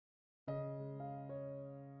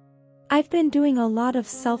I've been doing a lot of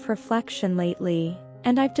self-reflection lately,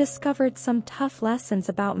 and I've discovered some tough lessons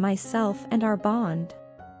about myself and our bond.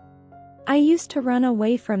 I used to run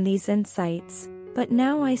away from these insights, but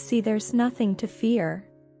now I see there's nothing to fear.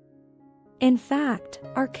 In fact,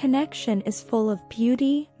 our connection is full of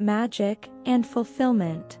beauty, magic, and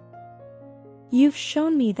fulfillment. You've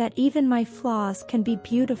shown me that even my flaws can be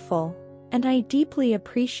beautiful, and I deeply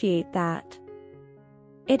appreciate that.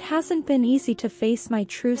 It hasn't been easy to face my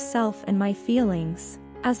true self and my feelings,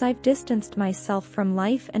 as I've distanced myself from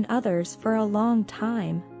life and others for a long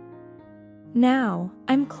time. Now,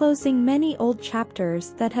 I'm closing many old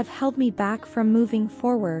chapters that have held me back from moving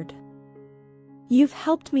forward. You've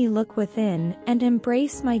helped me look within and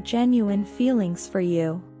embrace my genuine feelings for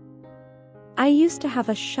you. I used to have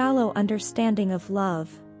a shallow understanding of love,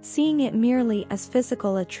 seeing it merely as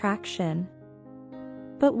physical attraction.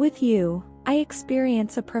 But with you, I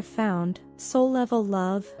experience a profound, soul-level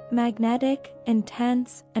love, magnetic,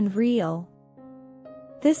 intense, and real.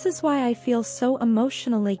 This is why I feel so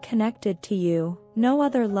emotionally connected to you. No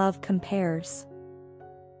other love compares.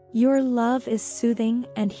 Your love is soothing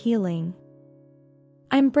and healing.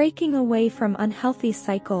 I'm breaking away from unhealthy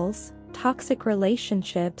cycles, toxic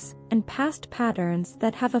relationships, and past patterns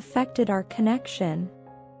that have affected our connection.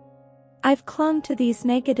 I've clung to these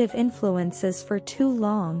negative influences for too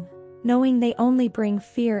long, knowing they only bring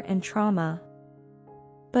fear and trauma.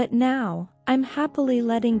 But now, I'm happily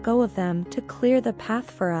letting go of them to clear the path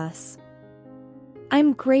for us.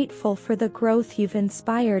 I'm grateful for the growth you've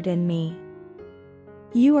inspired in me.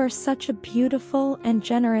 You are such a beautiful and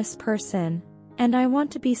generous person, and I want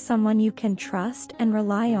to be someone you can trust and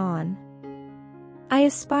rely on. I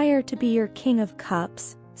aspire to be your King of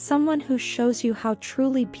Cups, someone who shows you how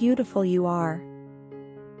truly beautiful you are.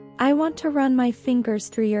 I want to run my fingers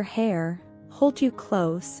through your hair, hold you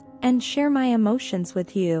close, and share my emotions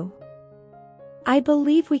with you. I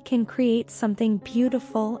believe we can create something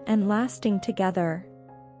beautiful and lasting together.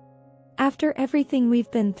 After everything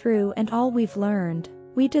we've been through and all we've learned,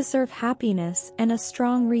 we deserve happiness and a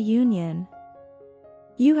strong reunion.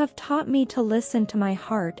 You have taught me to listen to my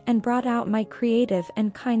heart and brought out my creative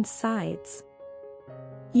and kind sides.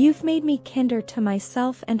 You've made me kinder to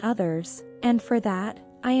myself and others, and for that,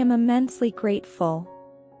 I am immensely grateful.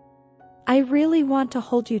 I really want to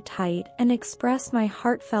hold you tight and express my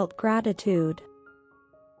heartfelt gratitude.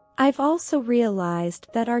 I've also realized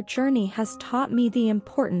that our journey has taught me the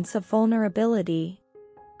importance of vulnerability.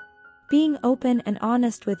 Being open and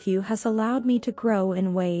honest with you has allowed me to grow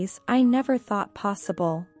in ways I never thought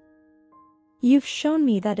possible. You've shown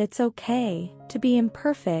me that it's okay to be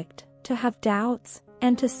imperfect, to have doubts,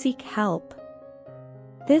 and to seek help.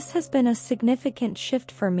 This has been a significant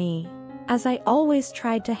shift for me, as I always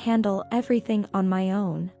tried to handle everything on my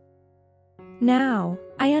own. Now,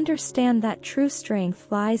 I understand that true strength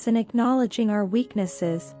lies in acknowledging our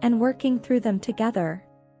weaknesses and working through them together.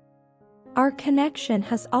 Our connection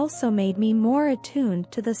has also made me more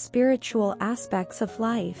attuned to the spiritual aspects of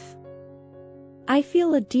life. I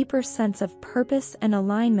feel a deeper sense of purpose and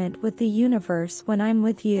alignment with the universe when I'm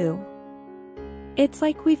with you. It's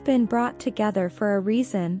like we've been brought together for a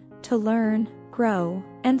reason, to learn, grow,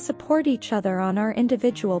 and support each other on our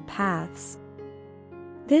individual paths.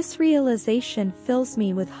 This realization fills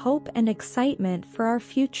me with hope and excitement for our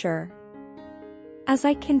future. As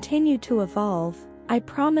I continue to evolve, I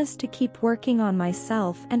promise to keep working on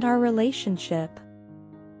myself and our relationship.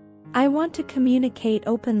 I want to communicate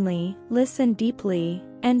openly, listen deeply,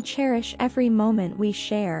 and cherish every moment we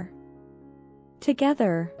share.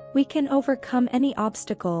 Together, we can overcome any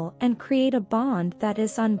obstacle and create a bond that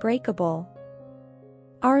is unbreakable.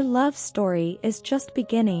 Our love story is just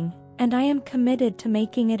beginning, and I am committed to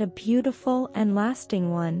making it a beautiful and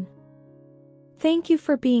lasting one. Thank you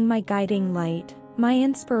for being my guiding light, my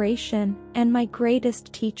inspiration, and my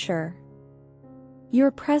greatest teacher.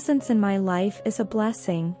 Your presence in my life is a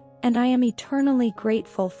blessing, and I am eternally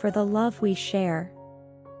grateful for the love we share.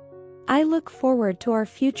 I look forward to our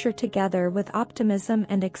future together with optimism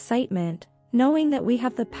and excitement, knowing that we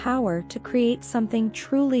have the power to create something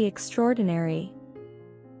truly extraordinary.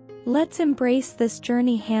 Let's embrace this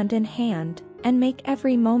journey hand in hand, and make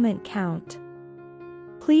every moment count.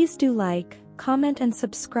 Please do like, comment and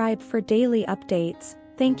subscribe for daily updates.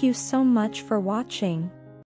 Thank you so much for watching.